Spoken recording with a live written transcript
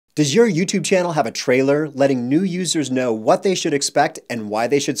Does your YouTube channel have a trailer letting new users know what they should expect and why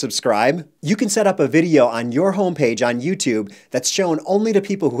they should subscribe? You can set up a video on your homepage on YouTube that's shown only to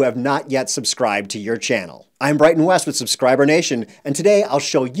people who have not yet subscribed to your channel. I'm Brighton West with Subscriber Nation, and today I'll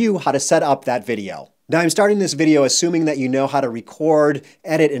show you how to set up that video. Now, I'm starting this video assuming that you know how to record,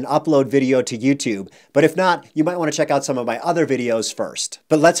 edit, and upload video to YouTube, but if not, you might want to check out some of my other videos first.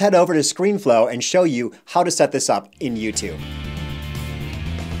 But let's head over to ScreenFlow and show you how to set this up in YouTube.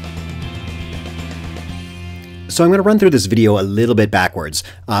 So I'm going to run through this video a little bit backwards.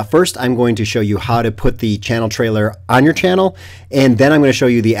 First, I'm going to show you how to put the channel trailer on your channel, and then I'm going to show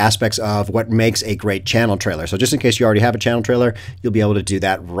you the aspects of what makes a great channel trailer. So just in case you already have a channel trailer, you'll be able to do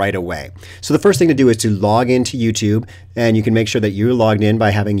that right away. So the first thing to do is to log into YouTube, and you can make sure that you're logged in by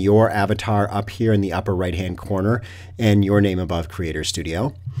having your avatar up here in the upper right-hand corner and your name above Creator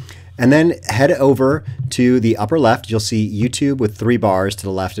Studio. And then head over to the upper left. You'll see YouTube with 3 bars to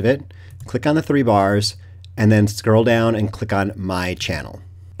the left of it. Click on the 3 bars. And then scroll down and click on My Channel.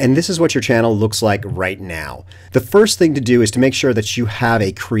 And this is what your channel looks like right now. The first thing to do is to make sure that you have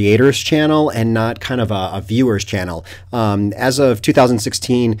a creator's channel and not kind of a viewer's channel. As of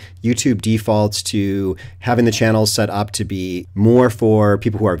 2016, YouTube defaults to having the channel set up to be more for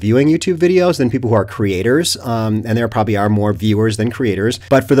people who are viewing YouTube videos than people who are creators. And there probably are more viewers than creators.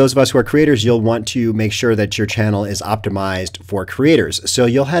 But for those of us who are creators, you'll want to make sure that your channel is optimized for creators. So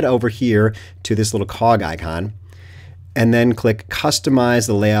you'll head over here to this little cog icon, and then click Customize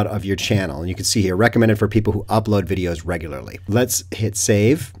the layout of your channel. And you can see here, recommended for people who upload videos regularly. Let's hit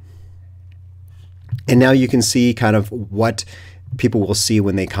Save. And now you can see kind of what people will see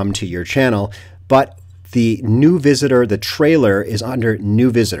when they come to your channel. But the new visitor, the trailer, is under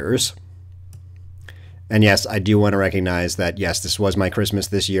New Visitors. And yes, I do want to recognize that, yes, this was my Christmas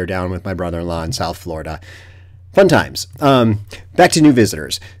this year down with my brother-in-law in South Florida. Fun times. Back to new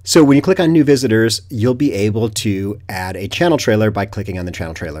visitors. So when you click on new visitors, you'll be able to add a channel trailer by clicking on the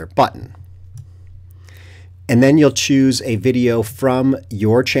channel trailer button. And then you'll choose a video from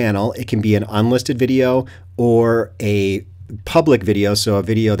your channel. It can be an unlisted video or a public video, so a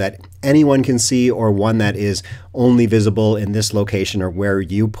video that anyone can see or one that is only visible in this location or where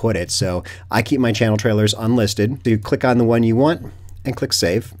you put it. So I keep my channel trailers unlisted. So you click on the one you want and click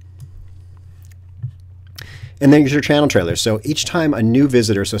Save. And then there's your channel trailer. So each time a new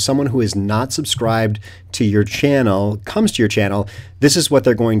visitor, so someone who is not subscribed to your channel, comes to your channel, this is what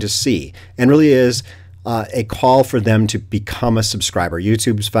they're going to see. And really is a call for them to become a subscriber.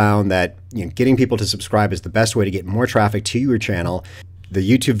 YouTube's found that getting people to subscribe is the best way to get more traffic to your channel. The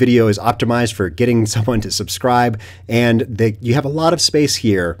YouTube video is optimized for getting someone to subscribe, and you have a lot of space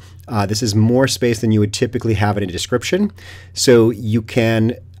here. This is more space than you would typically have in a description. So you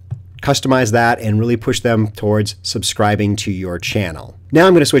can customize that and really push them towards subscribing to your channel. Now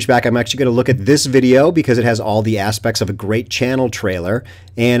I'm going to switch back. I'm actually going to look at this video because it has all the aspects of a great channel trailer,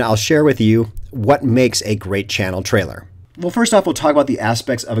 and I'll share with you what makes a great channel trailer. Well, first off, we'll talk about the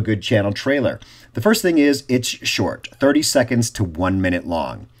aspects of a good channel trailer. The first thing is it's short, 30 seconds to 1 minute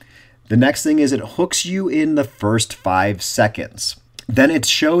long. The next thing is it hooks you in the first 5 seconds. Then it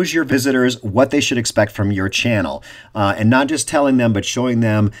shows your visitors what they should expect from your channel, and not just telling them, but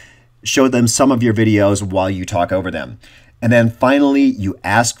show them some of your videos while you talk over them. And then finally, you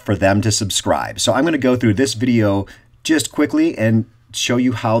ask for them to subscribe. So I'm going to go through this video just quickly and show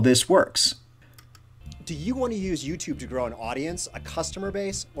you how this works. Do you want to use YouTube to grow an audience, a customer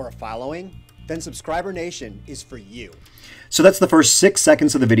base, or a following? Then Subscriber Nation is for you. So that's the first 6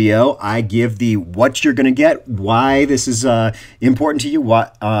 seconds of the video. I give the what you're going to get, why this is important to you,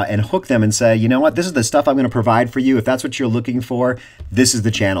 and hook them and say, you know what, this is the stuff I'm going to provide for you. If that's what you're looking for, this is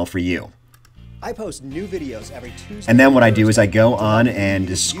the channel for you. I post new videos every Tuesday. And then what I do is I go on and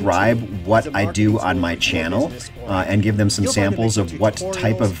describe what I do on my channel and give them some samples of what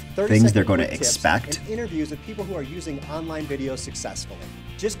type of things they're going to expect. And interviews with people who are using online videos successfully.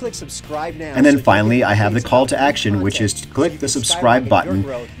 Just click subscribe now. And then finally, I have the call to action, which is to click the subscribe button.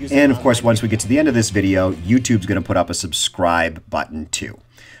 And of course, once we get to the end of this video, YouTube's going to put up a subscribe button too.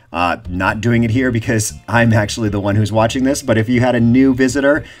 Not doing it here because I'm actually the one who's watching this, but if you had a new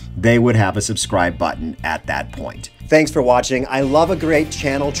visitor, they would have a subscribe button at that point. Thanks for watching. I love a great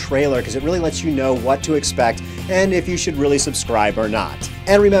channel trailer because it really lets you know what to expect and if you should really subscribe or not.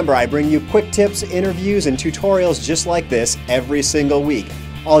 And remember, I bring you quick tips, interviews, and tutorials just like this every single week.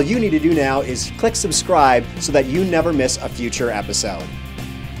 All you need to do now is click subscribe so that you never miss a future episode.